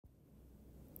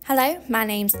Hello, my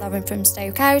name's Lauren from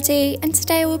Stoke Audi, and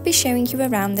today I will be showing you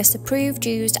around this approved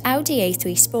used Audi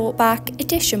A3 Sportback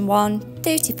Edition 1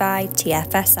 35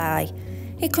 TFSI.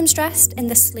 It comes dressed in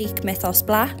the sleek Mythos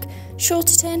black, sure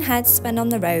to turn heads when on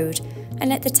the road,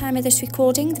 and at the time of this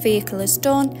recording the vehicle has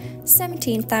done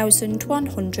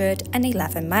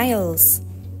 17,111 miles.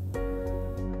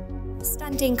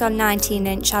 Standing on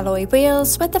 19-inch alloy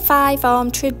wheels with the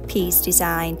 5-arm trapeze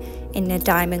design in a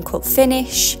diamond cut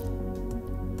finish.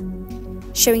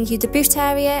 Showing you the boot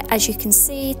area, as you can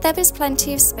see there is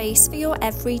plenty of space for your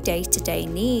every day-to-day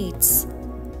needs.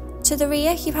 To the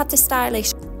rear you have the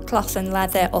stylish cloth and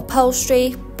leather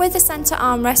upholstery with a centre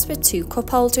armrest with 2 cup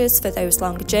holders for those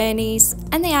longer journeys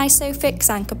and the ISOFIX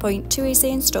anchor point to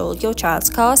easily install your child's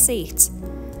car seat.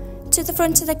 To the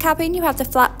front of the cabin you have the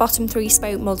flat bottom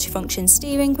 3-spoke multifunction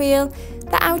steering wheel,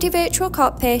 the Audi virtual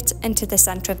cockpit, and to the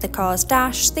centre of the car's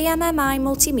dash the MMI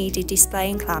multimedia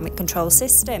display and climate control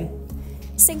system.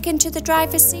 Sink into the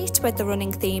driver's seat with the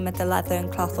running theme of the leather and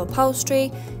cloth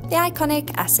upholstery, the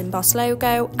iconic S embossed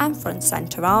logo and front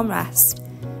centre armrest.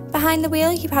 Behind the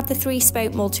wheel you have the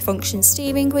 3-spoke multifunction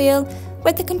steering wheel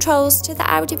with the controls to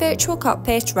the Audi virtual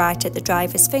cockpit right at the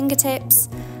driver's fingertips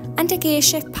and a gear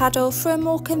shift paddle for a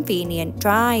more convenient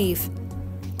drive.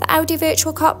 The Audi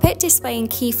virtual cockpit displaying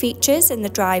key features in the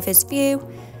driver's view,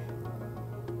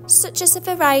 such as a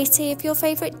variety of your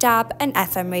favourite DAB and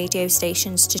FM radio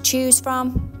stations to choose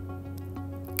from,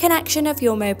 connection of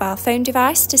your mobile phone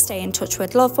device to stay in touch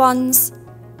with loved ones,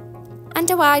 and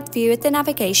a wide view of the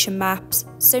navigation maps,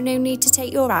 so no need to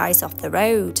take your eyes off the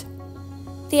road.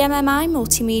 The MMI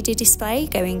multimedia display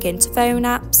going into phone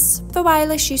apps, for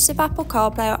wireless use of Apple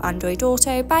CarPlay or Android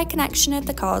Auto by connection of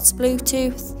the car's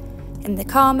Bluetooth. In the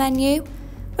car menu,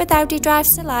 with Audi Drive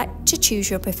Select to choose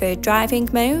your preferred driving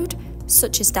mode,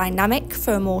 such as dynamic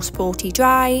for a more sporty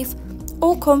drive,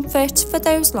 or comfort for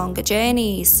those longer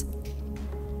journeys.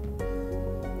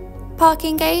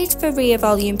 Parking aid for rear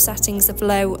volume settings of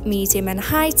low, medium and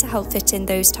high to help fit in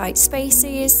those tight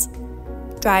spaces.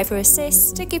 Driver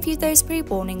assist to give you those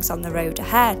pre-warnings on the road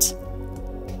ahead.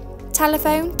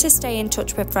 Telephone to stay in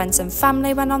touch with friends and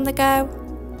family when on the go.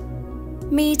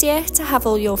 Media to have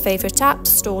all your favourite apps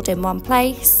stored in one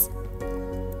place.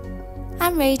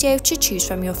 And radio to choose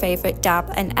from your favourite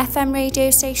DAB and FM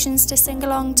radio stations to sing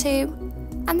along to,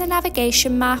 and the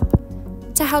navigation map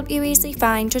to help you easily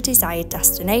find your desired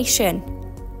destination.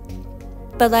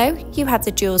 Below you have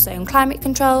the dual zone climate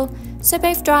control, so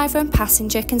both driver and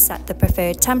passenger can set the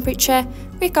preferred temperature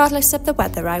regardless of the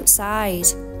weather outside,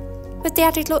 with the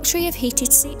added luxury of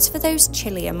heated seats for those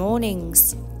chillier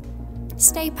mornings.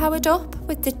 Stay powered up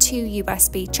with the 2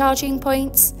 USB charging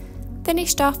points,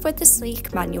 finished off with the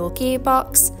sleek manual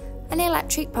gearbox, an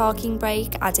electric parking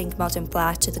brake adding modern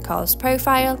flair to the car's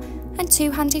profile, and 2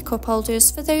 handy cup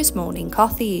holders for those morning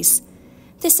coffees.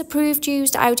 This approved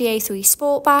used Audi A3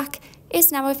 Sportback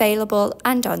is now available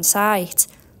and on site.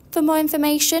 For more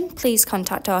information, please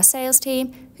contact our sales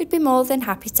team who'd be more than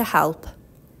happy to help.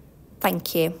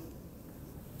 Thank you.